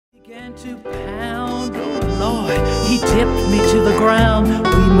Began to pound, oh Lord, he tipped me to the ground.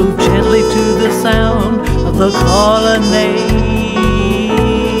 We moved gently to the sound of the colonnade.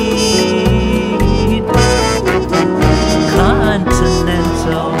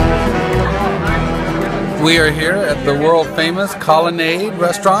 Continental. We are here at the world famous Colonnade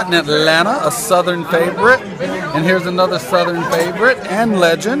restaurant in Atlanta, a southern favorite. And here's another southern favorite and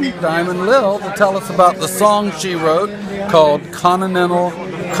legend, Diamond Lil, to tell us about the song she wrote called Continental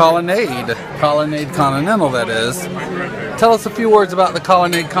Colonnade. Colonnade Continental, that is. Tell us a few words about the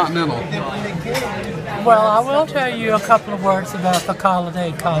Colonnade Continental. Well, I will tell you a couple of words about the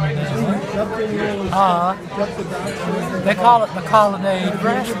Colonnade Continental. They call it the Colonnade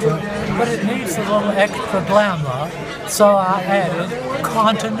Restaurant, but it needs a little extra glamour, so I added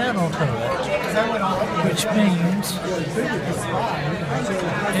Continental to it, which means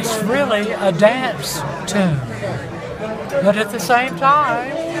it's really a dance tune. But at the same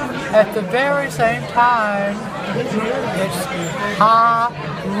time, at the very same time, it's high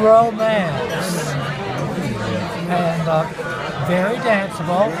romance. And very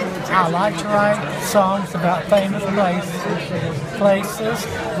danceable. I like to write songs about famous places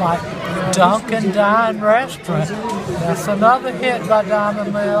like Dunkin' Dine Restaurant. That's another hit by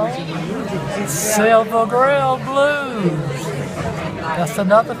Diamond Lil. Silver Grill Blues. That's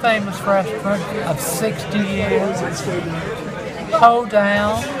another famous restaurant of 60 years.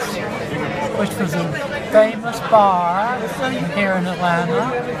 Hoedown, which was a famous bar here in Atlanta.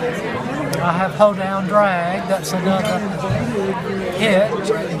 I have Hoedown Drag, that's another hit,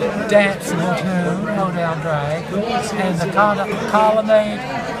 danceable tune, Hoedown Drag. And the Colonnade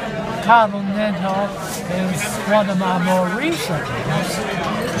Continental is one of my more recent hits.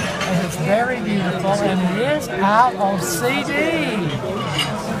 And it's very beautiful, and it is out on CD.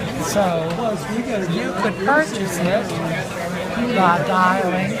 So you could purchase it by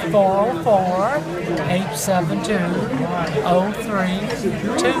dialing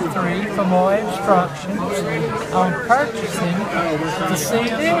 404-872-0323 for more instructions on purchasing the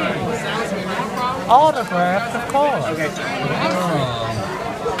CD. Autographed, of course.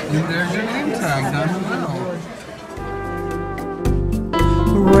 Oh, and there's your name tag, Diamond Lil.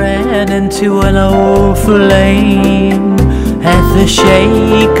 Ran into an old flame at the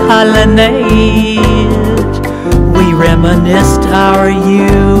Shea Colonnade. We reminisced our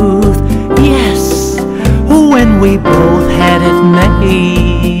youth, yes, when we both had it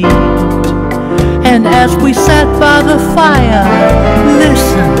made. And as we sat by the fire,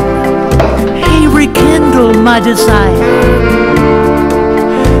 listen, he rekindled my desire.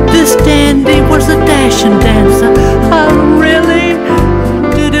 This dandy was a dashing dancer I really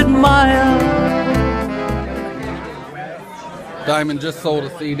did admire. Diamond just sold a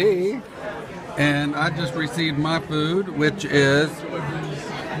CD. And I just received my food, which is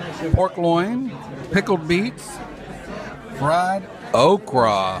pork loin, pickled beets, fried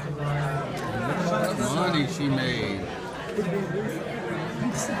okra. What money she made.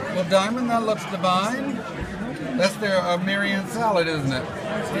 Well, Diamond, that looks divine. That's their Marianne salad, isn't it?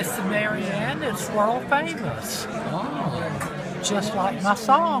 It's the Marianne, it's world famous. Oh. Just like my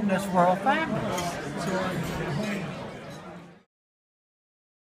song is world famous.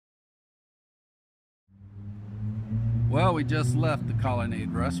 Well, we just left the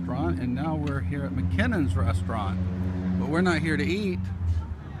Colonnade restaurant and now we're here at McKinnon's restaurant. But we're not here to eat.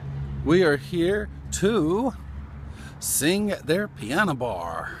 We are here to sing at their piano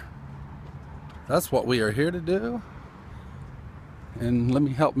bar. That's what we are here to do. And let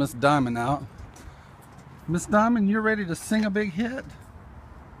me help Miss Diamond out. Miss Diamond, you're ready to sing a big hit?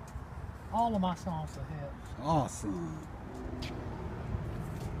 All of my songs are hits. Awesome.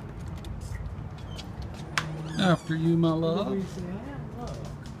 After you, my love.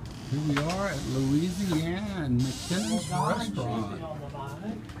 Here we are at Louisiana and McKinnon's restaurant.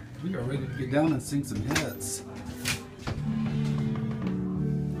 We are ready to get down and sing some hits.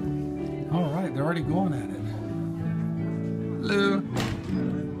 All right, they're already going at it. Lou.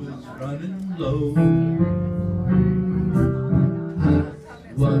 Running low. I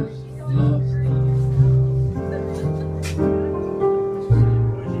was lost.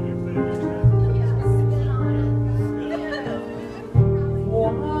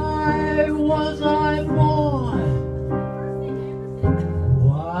 Was I born?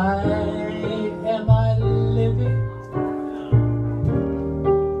 Why am I living?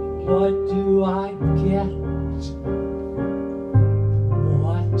 What do I get?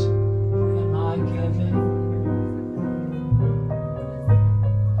 What am I giving?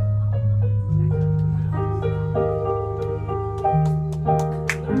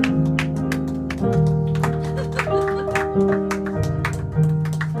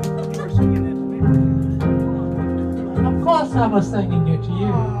 course I was singing it to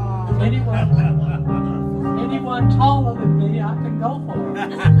you. Anyone taller than me, I can go for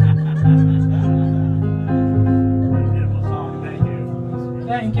it.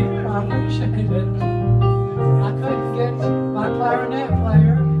 Thank you, I appreciate it. I couldn't get my clarinet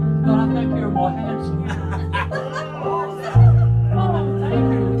player, but I think you're more handsome. Oh,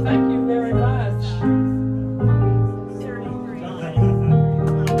 thank you very much.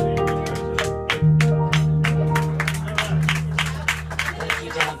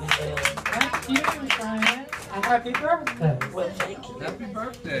 Thank you, Fran, and happy birthday. Well, thank you. Happy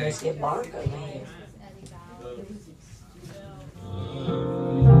birthday. Let's get Mark over here.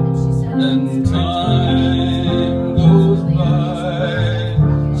 And time goes by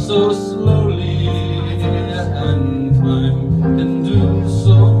so slowly, and time can do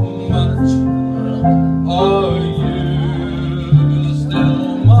so much. Are you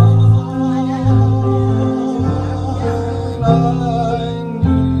still mine? I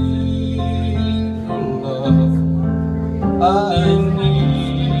need your love. I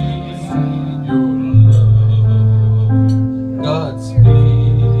need your love.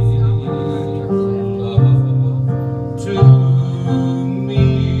 Godspeed, love to me.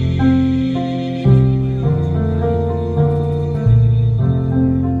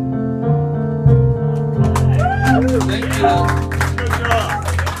 Thank you.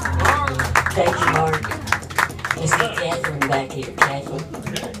 Thank you, Mark. Let's get Catherine back here, Catherine.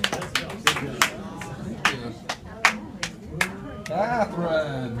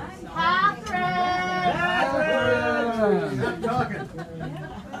 Catherine.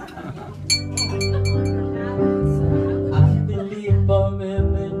 I believe for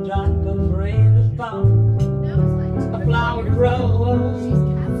every drop of rain is found a flower grows.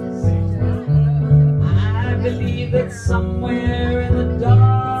 I believe that somewhere in the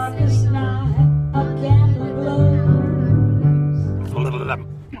darkest night a candle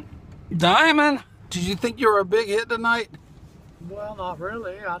glows. Diamond, did you think you were a big hit tonight? Well, not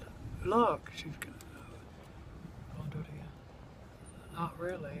really. Look, she's gonna do it again. Not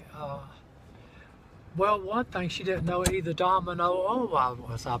really. Well, one thing she didn't know either Domino or Why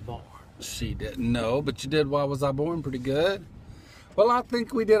Was I Born. She didn't know, but you did Why Was I Born pretty good. Well, I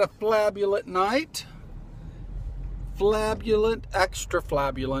think we did a flabulant night. Flabulant, extra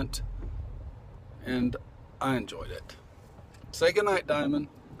flabulant. And I enjoyed it. Say goodnight, Diamond.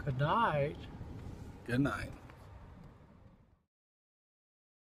 Good night. Good night.